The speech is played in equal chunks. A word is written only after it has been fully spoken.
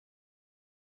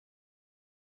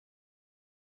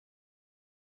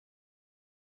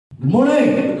Good morning.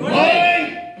 Good morning.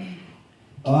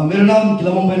 मेरा नाम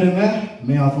किलामवांगबे है।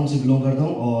 मैं आफोंग से बिलोंग करता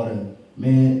हूँ और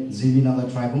मैं जेबी नागा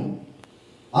ट्राइब हूँ।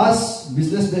 आज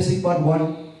business basic part 1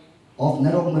 of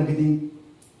network marketing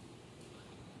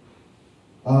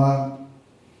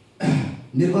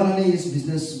nirvana ने इस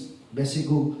बिजनेस बेसिक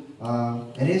को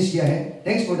अरेंज किया है।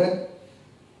 Thanks for that.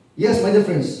 Yes my dear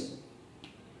friends,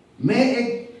 मैं एक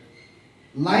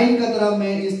लाइन का तरह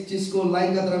मैं इस चीज को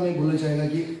लाइन का तरह मैं बोलना चाहेगा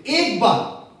कि एक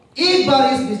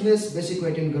बार इस बिजनेस बेसिक को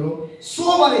अटेंड करो,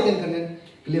 100 बार अटेंड करने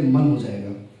के लिए मन हो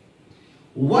जाएगा।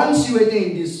 Once you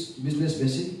attain this business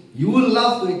basic, you will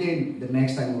love to attain the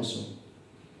next time also.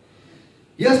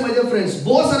 Yes, my dear friends,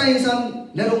 बहुत सारा इंसान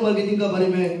नेटवर्क मार्केटिंग का बारे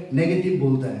में नेगेटिव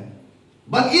बोलता है,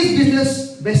 but इस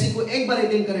बिजनेस बेसिक को एक बार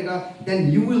अटेंड करेगा,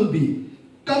 then you will be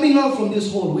coming out from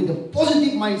this hole with a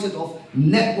positive mindset of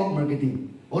network marketing.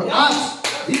 और आज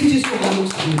इस चीज को हम लोग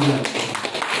समझ लिया।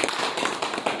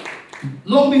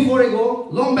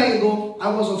 Long back ago, I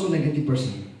was also a negative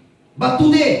person. But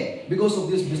today, because of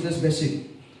this business basic,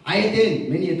 I attained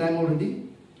many a time already.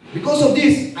 Because of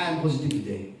this, I am positive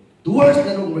today towards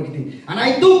network marketing. And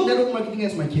I took network marketing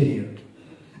as my career.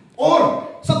 और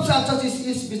सबसे अच्छा चीज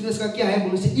इस business का क्या है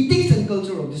बोलने से ethics and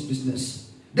culture of this business.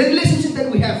 The relationship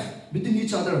that we have between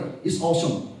each other is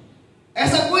awesome.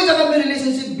 ऐसा कोई जगह में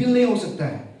relationship build नहीं हो सकता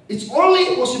है. It's only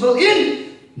possible in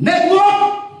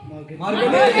network marketing.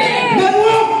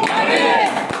 Network marketing.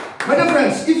 My dear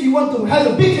friends, if you want to have a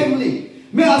big family,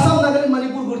 मैं आसाम नागालैंड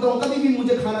मणिपुर घूमता हूँ, कभी भी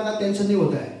मुझे खाना का टेंशन नहीं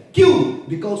होता है। क्यों?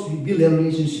 Because we build a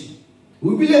relationship.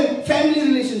 We build a family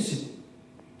relationship.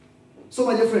 So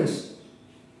my dear friends,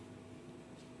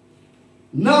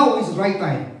 now is the right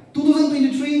time.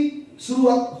 2023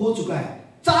 शुरुआत हो चुका है,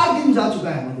 4 दिन जा चुका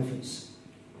है my dear friends.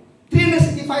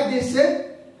 365 days से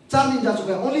 4 दिन जा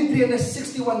चुका है. Only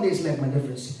 361 days left my dear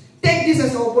friends. Take this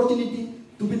as an opportunity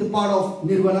to be the part of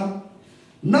Nirvana.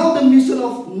 Now the vision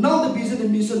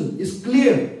and mission is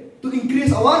clear to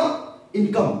increase our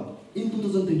income in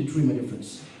 2023, my dear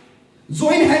friends.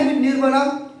 Join hand with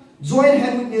Nirvana.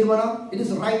 It is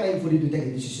the right time for you to take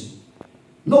a decision.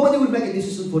 Nobody will make a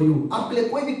decision for you. आपके लिए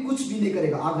कोई भी कुछ भी नहीं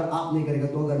करेगा अगर आप नहीं करेगा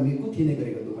तो, अगर मैं कुछ ही नहीं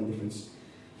करेगा तो, my dear friends.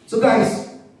 So guys,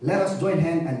 let us join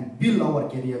hand and build our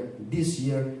career this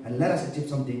year and let us achieve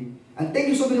something. And thank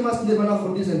you so very much Nirvana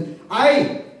for this, and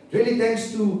I really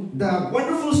thanks to the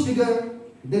wonderful speaker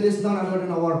that is none other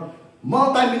than our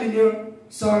multi-millionaire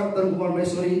Sir Tarun Kumar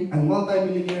Maheshwari and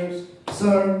multi-millionaires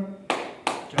Sir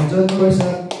Ajay Kumar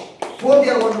sir for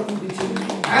their wonderful teaching.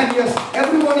 And yes,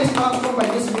 everyone is transformed by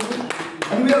this meeting,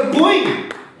 and we are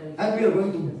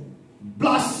going to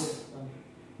blast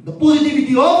the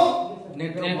positivity of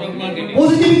network marketing.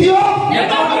 Positivity of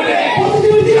network marketing.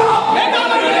 Positivity of network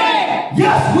marketing.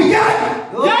 Yes, we can.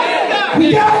 We can.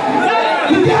 We can.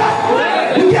 We can.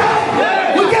 We can.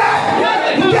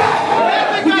 We can.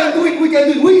 We can do it. We can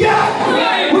do it. We can.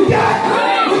 We can.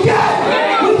 We can.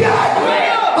 We can.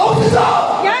 Also,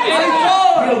 we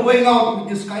are going out with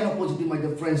this kind of positive, my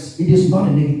dear friends. It is not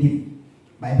a negative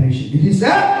vibration. It is a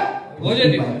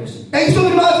positive vibration. Thank you so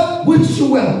very much. Wish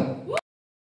you well.